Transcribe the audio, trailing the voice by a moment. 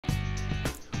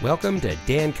Welcome to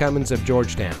Dan Cummins of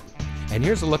Georgetown, and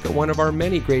here's a look at one of our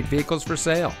many great vehicles for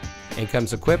sale, and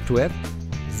comes equipped with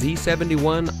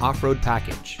Z71 Off-Road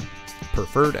Package,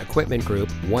 Preferred Equipment Group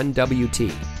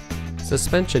 1WT,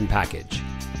 Suspension Package,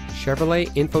 Chevrolet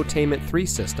Infotainment 3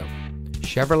 System,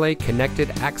 Chevrolet Connected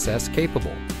Access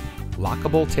Capable,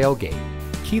 Lockable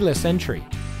Tailgate, Keyless Entry,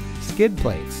 Skid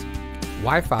Plates,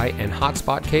 Wi-Fi and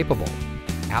Hotspot Capable,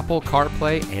 Apple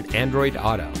CarPlay and Android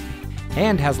Auto,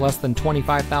 and has less than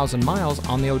 25,000 miles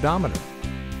on the odometer.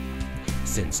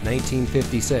 Since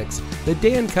 1956, the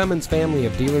Dan Cummins family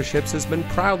of dealerships has been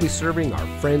proudly serving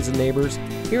our friends and neighbors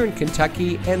here in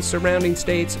Kentucky and surrounding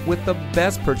states with the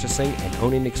best purchasing and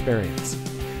owning experience.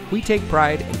 We take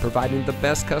pride in providing the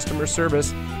best customer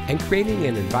service and creating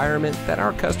an environment that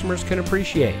our customers can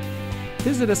appreciate.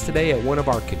 Visit us today at one of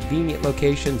our convenient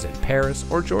locations in Paris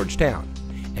or Georgetown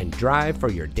and drive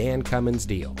for your Dan Cummins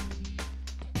deal.